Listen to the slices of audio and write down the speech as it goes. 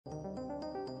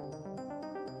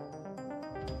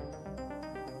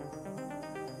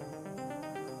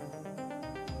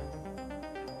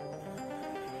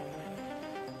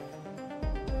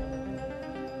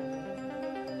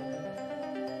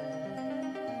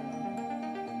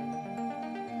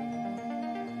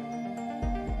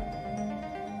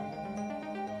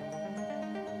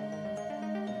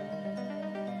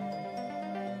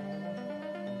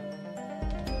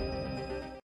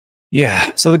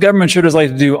Yeah, so the government sure does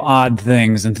like to do odd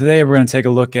things. And today we're going to take a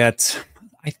look at,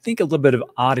 I think, a little bit of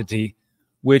oddity,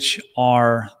 which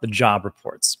are the job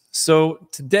reports. So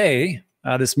today,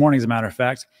 this morning, as a matter of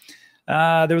fact,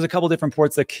 there was a couple different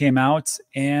reports that came out,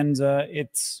 and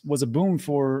it was a boom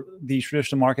for the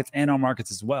traditional markets and our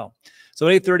markets as well. So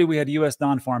at 8:30, we had U.S.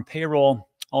 non-farm payroll,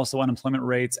 also unemployment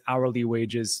rates, hourly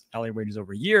wages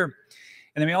over a year.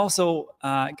 And then we also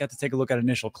got to take a look at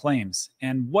initial claims.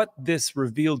 And what this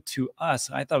revealed to us,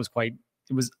 I thought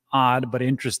it was odd but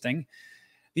interesting.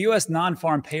 The U.S.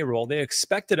 non-farm payroll, they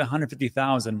expected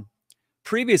 150,000.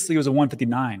 Previously, it was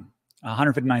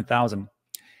 159,000.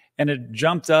 And it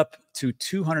jumped up to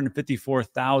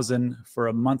 254,000 for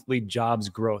a monthly jobs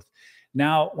growth.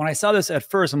 Now, when I saw this at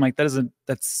first, I'm like, that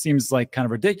seems like kind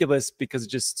of ridiculous because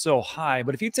it's just so high.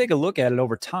 But if you take a look at it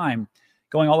over time,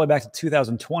 going all the way back to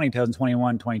 2020,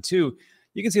 2021, 22,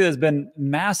 you can see there's been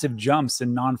massive jumps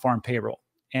in non-farm payroll.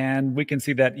 And we can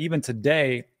see that even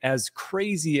today, as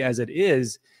crazy as it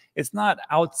is, it's not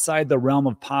outside the realm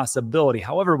of possibility.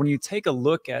 However, when you take a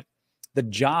look at the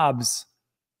jobs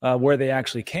where they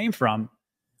actually came from,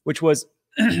 which was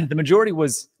the majority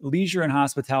was leisure and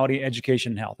hospitality,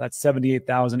 education, and health. That's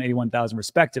 78,000, 81,000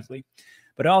 respectively.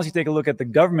 But also you take a look at the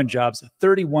government jobs,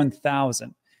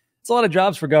 31,000. It's a lot of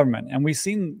jobs for government. And we've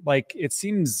seen, like, it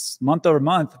seems month over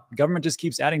month, government just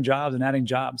keeps adding jobs and adding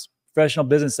jobs. Professional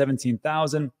business,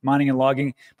 17,000, mining and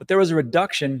logging. But there was a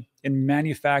reduction in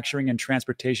manufacturing and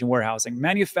transportation warehousing.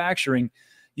 Manufacturing,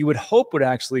 you would hope would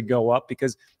actually go up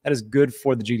because that is good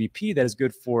for the GDP. That is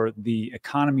good for the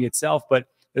economy itself. But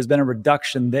there's been a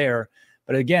reduction there.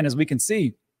 But again, as we can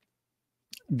see,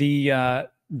 the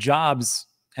jobs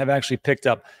have actually picked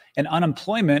up. And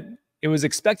unemployment, it was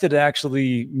expected to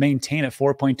actually maintain at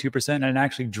 4.2%, and it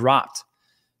actually dropped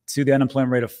to the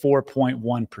unemployment rate of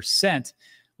 4.1%,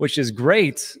 which is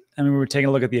great. I mean, we were taking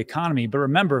a look at the economy, but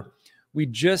remember, we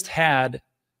just had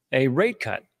a rate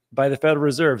cut by the Federal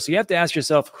Reserve. So you have to ask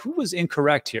yourself, who was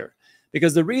incorrect here?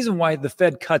 Because the reason why the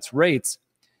Fed cuts rates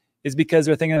is because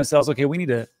they're thinking to themselves, okay, we need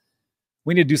to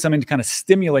do something to kind of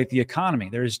stimulate the economy.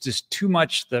 There's just too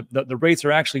much, the rates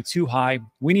are actually too high.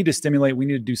 We need to stimulate, we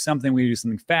need to do something, we need to do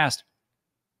something fast.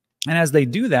 And as they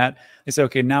do that, they say,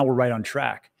 okay, now we're right on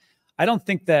track. I don't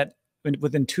think that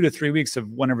within 2 to 3 weeks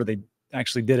of whenever they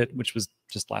actually did it, which was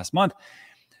just last month,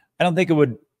 I don't think it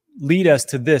would lead us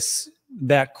to this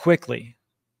that quickly.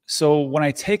 So when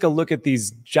I take a look at these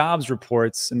jobs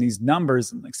reports and these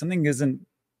numbers, like, something isn't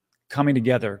coming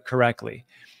together correctly.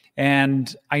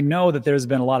 And I know that there's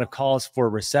been a lot of calls for a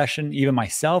recession. Even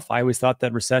myself, I always thought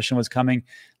that recession was coming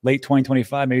late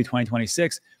 2025, maybe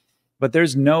 2026, but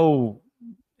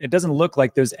it doesn't look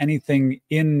like there's anything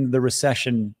in the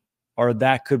recession or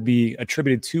that could be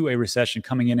attributed to a recession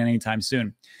coming in anytime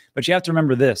soon. But you have to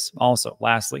remember this also,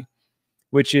 lastly,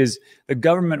 which is the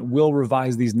government will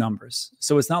revise these numbers.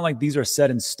 So it's not like these are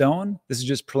set in stone. This is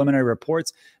just preliminary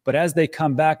reports. But as they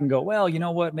come back and go, well, you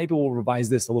know what, maybe we'll revise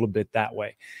this a little bit that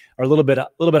way, or a little bit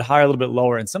higher, a little bit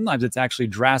lower. And sometimes it's actually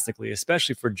drastically,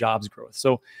 especially for jobs growth.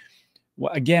 So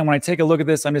again, when I take a look at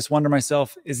this, I'm just wondering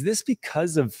myself, is this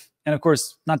because of, and of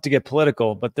course, not to get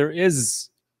political, but there is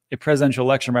a presidential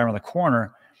election right around the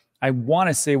corner. I want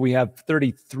to say we have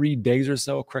 33 days or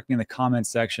so, correct me in the comments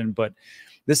section, but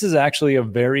this is actually a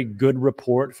very good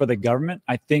report for the government.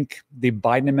 I think the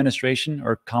Biden administration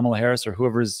or Kamala Harris or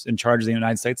whoever's in charge of the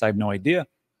United States, I have no idea.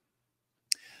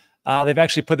 They've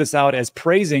actually put this out as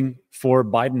praising for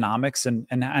Bidenomics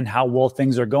and how well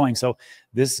things are going. So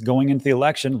this going into the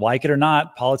election, like it or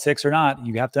not, politics or not,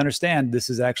 you have to understand this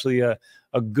is actually a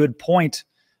good point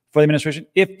for the administration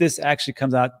if this actually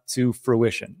comes out to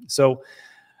fruition. So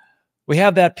we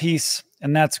have that piece,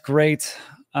 and that's great.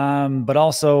 But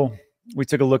also we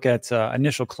took a look at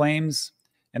initial claims,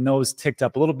 and those ticked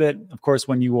up a little bit. Of course,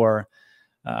 when you are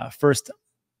first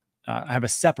have a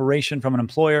separation from an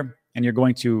employer and you're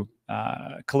going to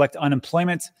collect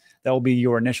unemployment, that will be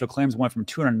your initial claims. Went from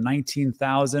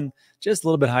 219,000, just a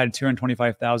little bit high, to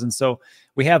 225,000. So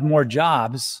we have more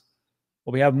jobs,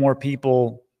 but we have more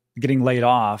people getting laid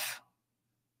off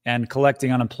and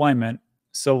collecting unemployment.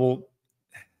 So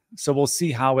we'll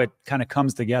see how it kind of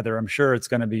comes together. I'm sure it's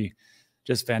going to be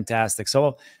just fantastic.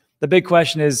 So the big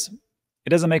question is, it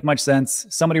doesn't make much sense.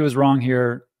 Somebody was wrong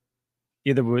here.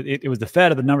 Either it was the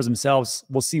Fed or the numbers themselves.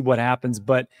 We'll see what happens.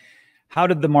 But how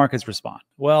did the markets respond?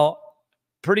 Well,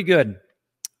 pretty good.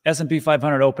 S&P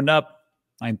 500 opened up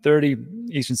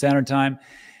 9:30 Eastern Standard Time,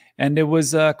 and it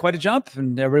was quite a jump,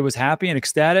 and everybody was happy and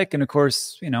ecstatic. And of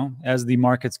course, you know, as the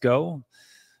markets go,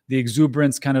 the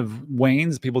exuberance kind of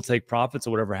wanes, people take profits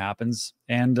or whatever happens.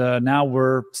 And now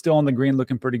we're still on the green,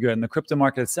 looking pretty good. And the crypto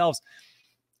market itself,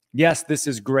 yes, this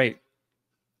is great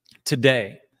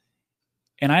today.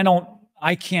 And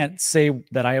I can't say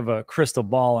that I have a crystal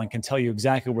ball and can tell you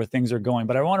exactly where things are going,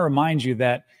 but I want to remind you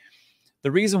that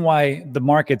the reason why the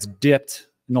market's dipped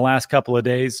in the last couple of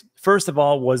days, first of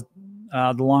all, was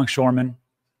the longshoremen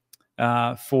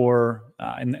in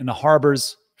the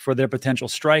harbors for their potential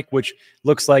strike, which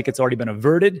looks like it's already been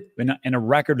averted in a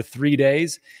record of 3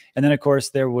 days. And then, of course,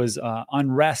 there was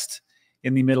unrest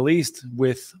in the Middle East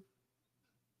with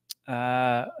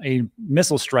a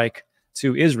missile strike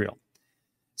to Israel.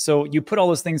 So you put all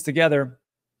those things together,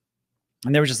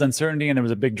 and there was just uncertainty, and there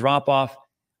was a big drop-off.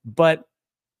 But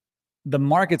the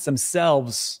markets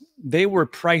themselves, they were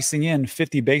pricing in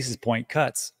 50 basis point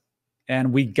cuts.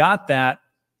 And we got that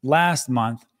last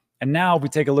month. And now if we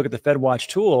take a look at the FedWatch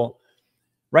tool,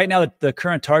 right now the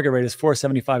current target rate is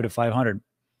 475 to 500.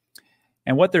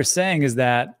 And what they're saying is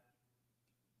that,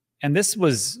 and this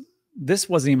wasn't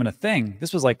even a thing.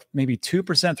 This was like maybe 2%,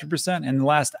 3%. In the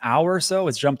last hour or so,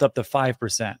 it's jumped up to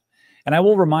 5%. And I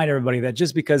will remind everybody that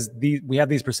just because we have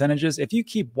these percentages, if you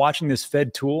keep watching this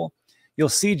Fed tool, you'll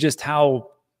see just how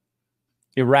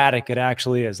erratic it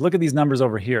actually is. Look at these numbers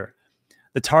over here.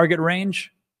 The target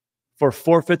range for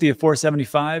 450 to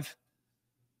 475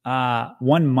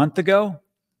 1 month ago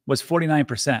was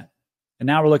 49%. And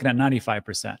now we're looking at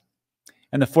 95%.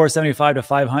 And the 475 to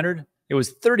 500, it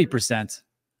was 30%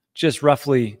 just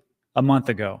roughly a month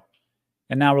ago.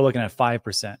 And now we're looking at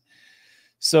 5%.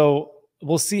 So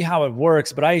we'll see how it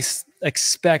works. But I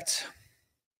expect,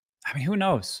 I mean, who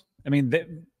knows? I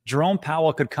mean, Jerome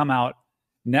Powell could come out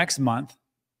next month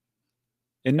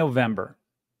in November,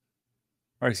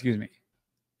 or excuse me,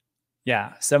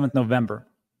 yeah, 7th November,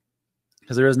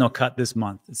 because there is no cut this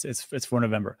month. It's for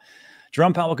November.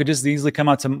 Jerome Powell could just easily come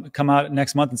out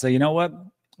next month and say, you know what?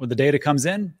 Well, the data comes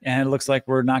in, and it looks like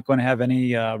we're not going to have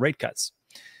any rate cuts.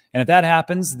 And if that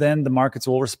happens, then the markets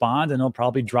will respond, and it'll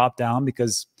probably drop down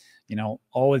because, you know,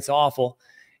 oh, it's awful.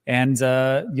 And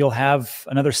you'll have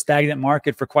another stagnant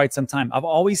market for quite some time. I've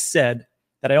always said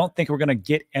that I don't think we're going to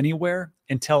get anywhere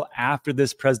until after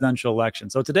this presidential election.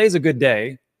 So today's a good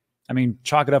day. I mean,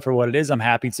 chalk it up for what it is. I'm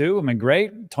happy to. I mean,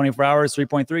 great. 24 hours,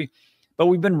 3.3. But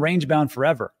we've been range bound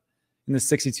forever in the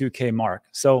 62K mark.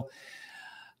 So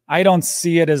I don't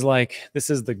see it as like this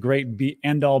is the great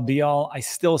end all be all. I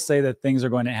still say that things are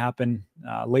going to happen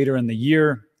later in the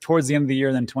year, towards the end of the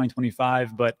year, then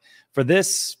 2025. But for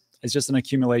this, it's just an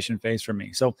accumulation phase for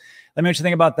me. So let me know what you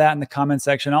think about that in the comment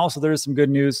section. Also, there is some good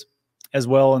news as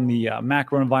well in the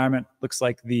macro environment. Looks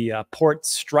like the port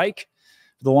strike,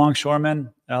 the longshoremen,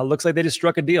 looks like they just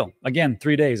struck a deal. Again,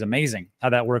 3 days. Amazing how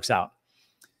that works out.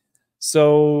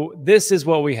 So this is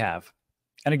what we have.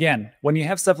 And again, when you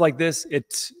have stuff like this,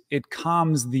 it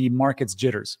calms the market's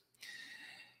jitters.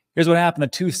 Here's what happened. The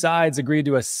two sides agreed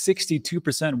to a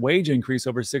 62% wage increase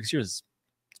over 6 years.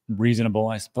 Reasonable,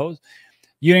 I suppose.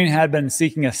 Union had been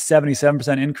seeking a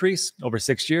 77% increase over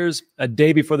 6 years. A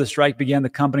day before the strike began, the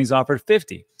companies offered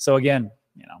 50. So again,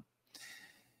 you know,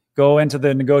 go into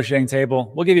the negotiating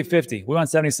table. We'll give you 50. We want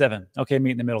 77. Okay,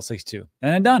 meet in the middle, 62.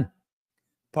 And then done.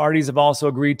 Parties have also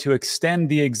agreed to extend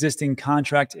the existing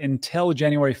contract until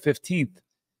January 15th,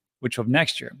 which of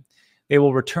next year. They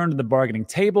will return to the bargaining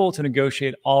table to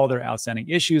negotiate all their outstanding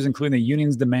issues, including the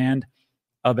union's demand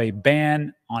of a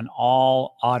ban on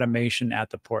all automation at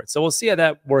the port. So we'll see how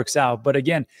that works out. But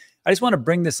again, I just want to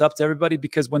bring this up to everybody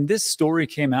because when this story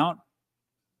came out,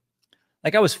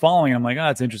 like I was following, I'm like, oh,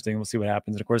 that's interesting. We'll see what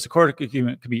happens. And of course, it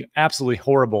could be absolutely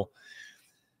horrible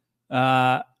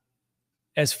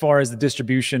as far as the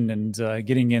distribution and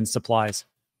getting in supplies.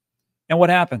 And what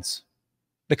happens?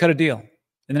 They cut a deal.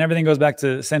 And then everything goes back to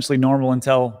essentially normal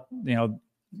until, you know,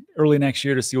 early next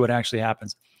year to see what actually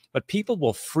happens. But people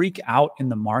will freak out in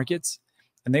the markets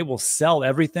and they will sell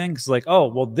everything. It's like, oh,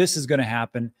 well, this is going to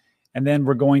happen. And then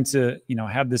we're going to, you know,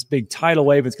 have this big tidal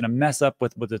wave. It's going to mess up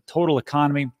with the total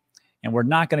economy. And we're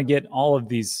not going to get all of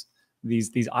these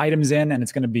items in, and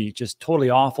it's going to be just totally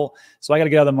awful. So I got to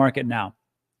get out of the market now.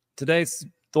 Today, it's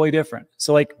totally different.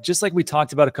 So like, just like we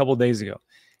talked about a couple of days ago,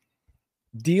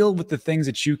 deal with the things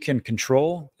that you can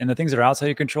control, and the things that are outside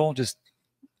your control, just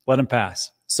let them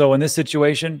pass. So in this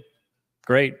situation,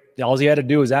 great. All you had to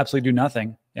do is absolutely do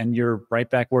nothing, and you're right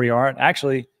back where you are.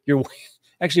 Actually, you're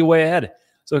actually way ahead.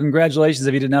 So congratulations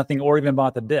if you did nothing or even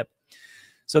bought the dip.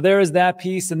 So there is that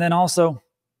piece. And then also,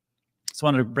 just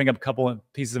wanted to bring up a couple of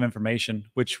pieces of information,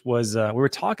 which was we were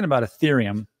talking about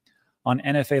Ethereum on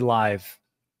NFA Live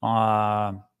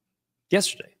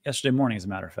yesterday morning, as a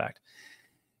matter of fact.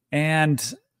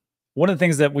 And one of the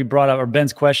things that we brought up, or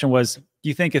Ben's question was, do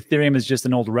you think Ethereum is just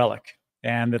an old relic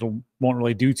and it won't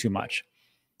really do too much?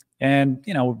 And,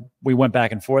 you know, we went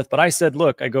back and forth, but I said,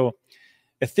 look, I go,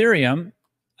 Ethereum,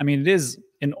 I mean, it is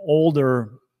an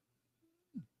older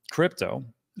crypto.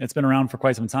 It's been around for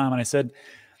quite some time. And I said,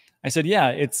 yeah,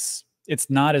 it's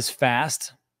not as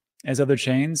fast as other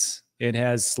chains. It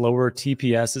has slower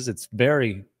TPSs. It's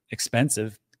very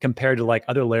expensive compared to like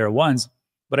other layer ones.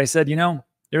 But I said, you know,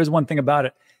 there is one thing about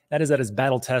it. That is that it's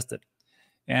battle tested.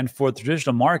 And for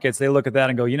traditional markets, they look at that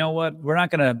and go, you know what? We're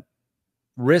not going to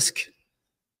risk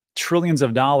trillions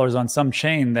of dollars on some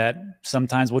chain that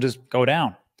sometimes will just go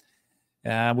down.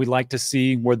 We'd like to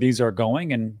see where these are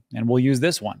going, and we'll use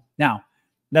this one. Now,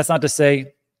 that's not to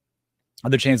say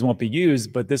other chains won't be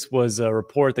used, but this was a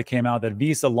report that came out that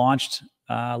Visa launches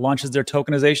their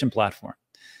tokenization platform.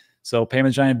 So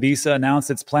payment giant Visa announced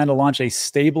its plan to launch a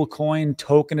stablecoin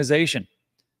tokenization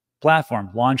platform,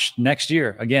 launched next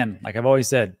year. Again, like I've always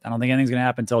said, I don't think anything's going to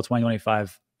happen until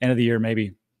 2025, end of the year maybe,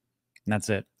 and that's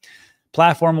it.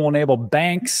 Platform will enable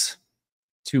banks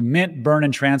to mint, burn,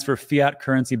 and transfer fiat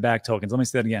currency-backed tokens. Let me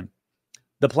say that again.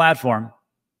 The platform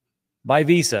by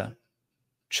Visa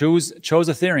chose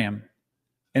Ethereum,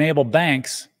 enable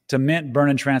banks to mint, burn,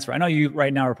 and transfer. I know you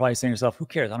right now are probably saying to yourself, who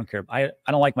cares? I don't care. I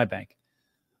don't like my bank.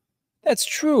 That's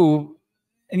true.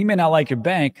 And you may not like your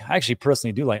bank. I actually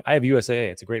personally do like. I have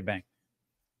USAA. It's a great bank.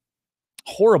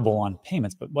 Horrible on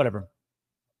payments, but whatever.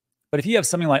 But if you have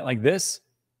something like this,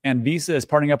 and Visa is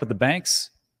partnering up with the banks,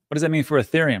 what does that mean for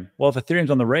Ethereum? Well, if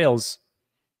Ethereum's on the rails,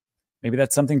 maybe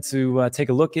that's something to take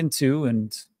a look into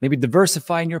and maybe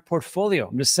diversify in your portfolio.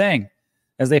 I'm just saying,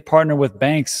 as they partner with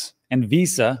banks and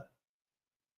Visa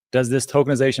does this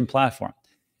tokenization platform.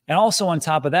 And also on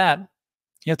top of that,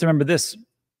 you have to remember this,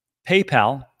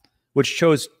 PayPal, which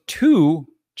chose 2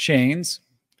 chains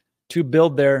to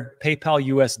build their PayPal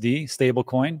USD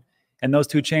stablecoin. And those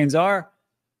 2 chains are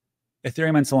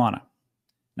Ethereum and Solana.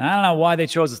 Now, I don't know why they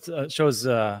chose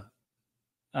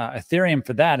Ethereum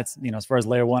for that. It's, you know, as far as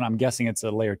layer 1, I'm guessing it's a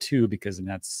layer 2 because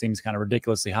that seems kind of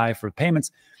ridiculously high for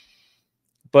payments.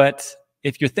 But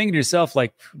if you're thinking to yourself,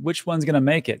 like, which one's going to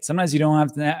make it? Sometimes you don't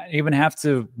have to even have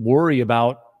to worry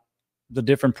about the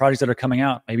different projects that are coming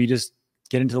out. Maybe you just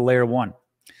get into the layer 1.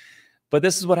 But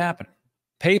this is what happened.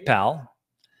 PayPal,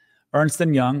 Ernst &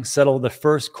 Young, settled the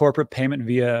first corporate payment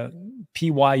via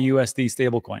PYUSD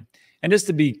stablecoin. And just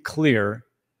to be clear,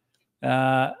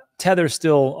 Tether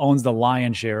still owns the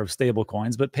lion's share of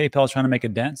stablecoins, but PayPal is trying to make a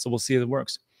dent, so we'll see if it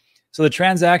works. So the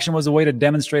transaction was a way to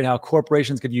demonstrate how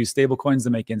corporations could use stablecoins to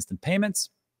make instant payments.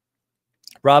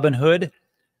 Robinhood,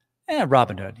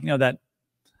 you know, that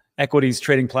equities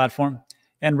trading platform,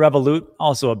 and Revolut,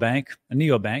 also a bank, a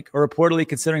neobank, are reportedly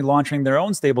considering launching their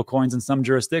own stablecoins in some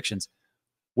jurisdictions.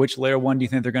 Which layer 1 do you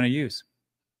think they're going to use?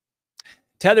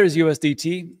 Tether's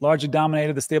USDT largely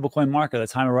dominated the stablecoin market. At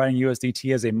the time of writing,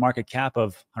 USDT has a market cap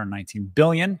of 119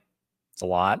 billion. It's a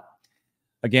lot.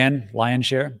 Again, lion's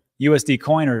share. USD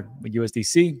Coin, or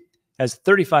USDC, has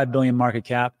 35 billion market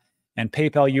cap, and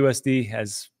PayPal USD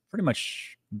has pretty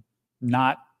much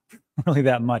not really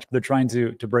that much. They're trying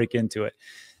to break into it.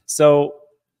 So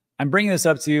I'm bringing this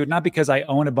up to you not because I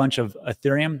own a bunch of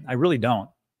Ethereum. I really don't.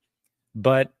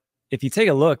 But if you take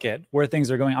a look at where things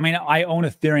are going, I mean, I own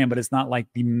Ethereum, but it's not like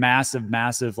the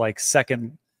massive, like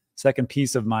second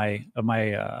piece of my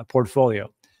portfolio.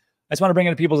 I just want to bring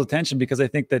it to people's attention because I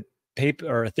think that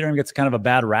Ethereum gets kind of a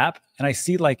bad rap, and I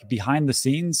see like behind the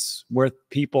scenes where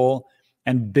people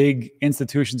and big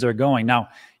institutions are going. Now,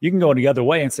 you can go the other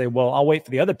way and say, well, I'll wait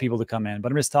for the other people to come in,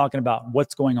 but I'm just talking about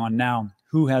what's going on now.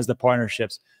 Who has the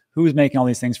partnerships? Who's making all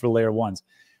these things for layer 1s?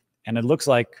 And it looks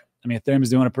like, I mean, Ethereum is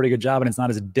doing a pretty good job, and it's not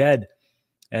as dead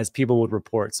as people would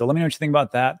report. So let me know what you think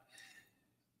about that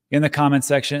in the comment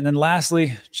section. And then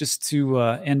lastly, just to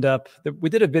end up, we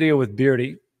did a video with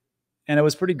Beardy, and it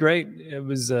was pretty great. It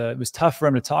was tough for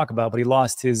him to talk about, but he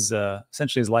lost his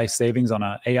essentially his life savings on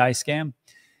an AI scam.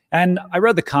 And I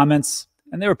read the comments,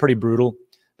 and they were pretty brutal,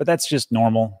 but that's just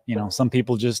normal. You know, some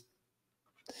people just,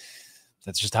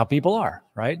 that's just how people are,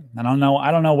 right? I don't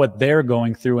know what they're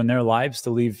going through in their lives to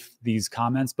leave these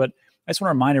comments, but I just want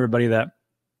to remind everybody that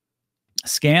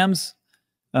scams,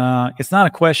 it's not a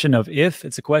question of if,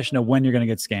 it's a question of when you're going to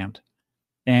get scammed.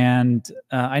 And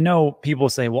I know people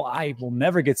say, well, I will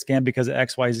never get scammed because of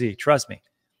XYZ. Trust me.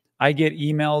 I get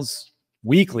emails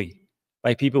weekly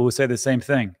by people who say the same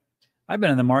thing. I've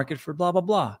been in the market for blah, blah,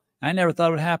 blah. I never thought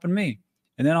it would happen to me.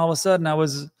 And then all of a sudden I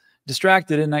was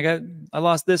distracted and I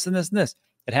lost this and this and this.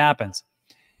 It happens.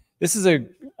 This is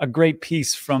a great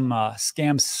piece from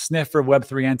Scam Sniffer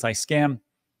Web3 Anti-Scam.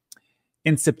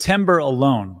 In September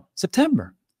alone,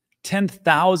 September,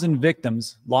 10,000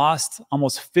 victims lost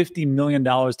almost $50 million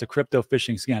to crypto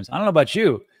phishing scams. I don't know about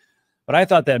you, but I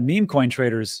thought that meme coin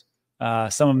traders,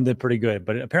 some of them did pretty good,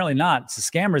 but apparently not. It's the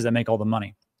scammers that make all the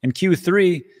money. In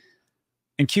Q3,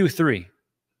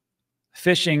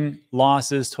 phishing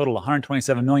losses total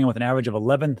 127 million with an average of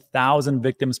 11,000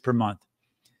 victims per month.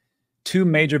 2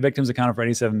 major victims accounted for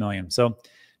 87 million. So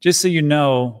just so you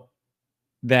know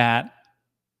that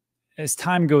as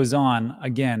time goes on,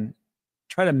 again,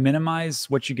 try to minimize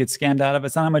what you get scammed out of.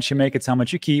 It's not how much you make, it's how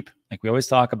much you keep, like we always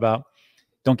talk about.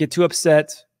 Don't get too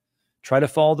upset. Try to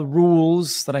follow the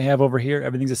rules that I have over here.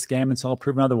 Everything's a scam until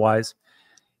proven otherwise.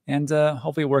 And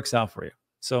hopefully it works out for you.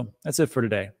 So that's it for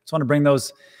today. Just want to bring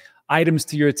those items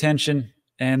to your attention.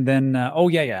 And then,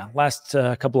 last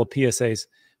couple of PSAs,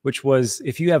 which was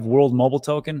if you have World Mobile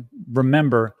Token,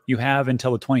 remember you have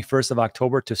until the 21st of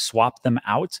October to swap them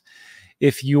out.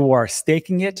 If you are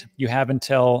staking it, you have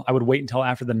until, I would wait until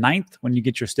after the 9th when you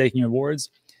get your staking rewards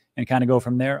and kind of go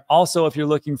from there. Also, if you're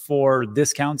looking for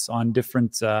discounts on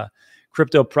different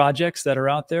crypto projects that are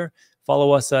out there,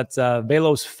 follow us at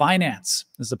Velos Finance.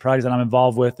 This is a project that I'm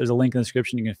involved with. There's a link in the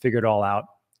description. You can figure it all out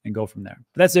and go from there.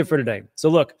 But that's it for today. So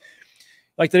look,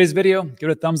 like today's video, give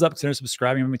it a thumbs up, consider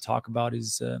subscribing. When we talk about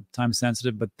is time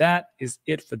sensitive, but that is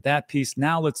it for that piece.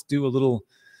 Now let's do a little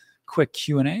quick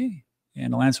Q&A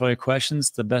and I'll answer all your questions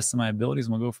to the best of my abilities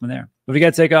and we'll go from there. But if you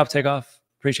got to take off, take off.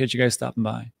 Appreciate you guys stopping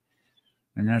by.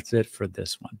 And that's it for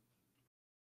this one.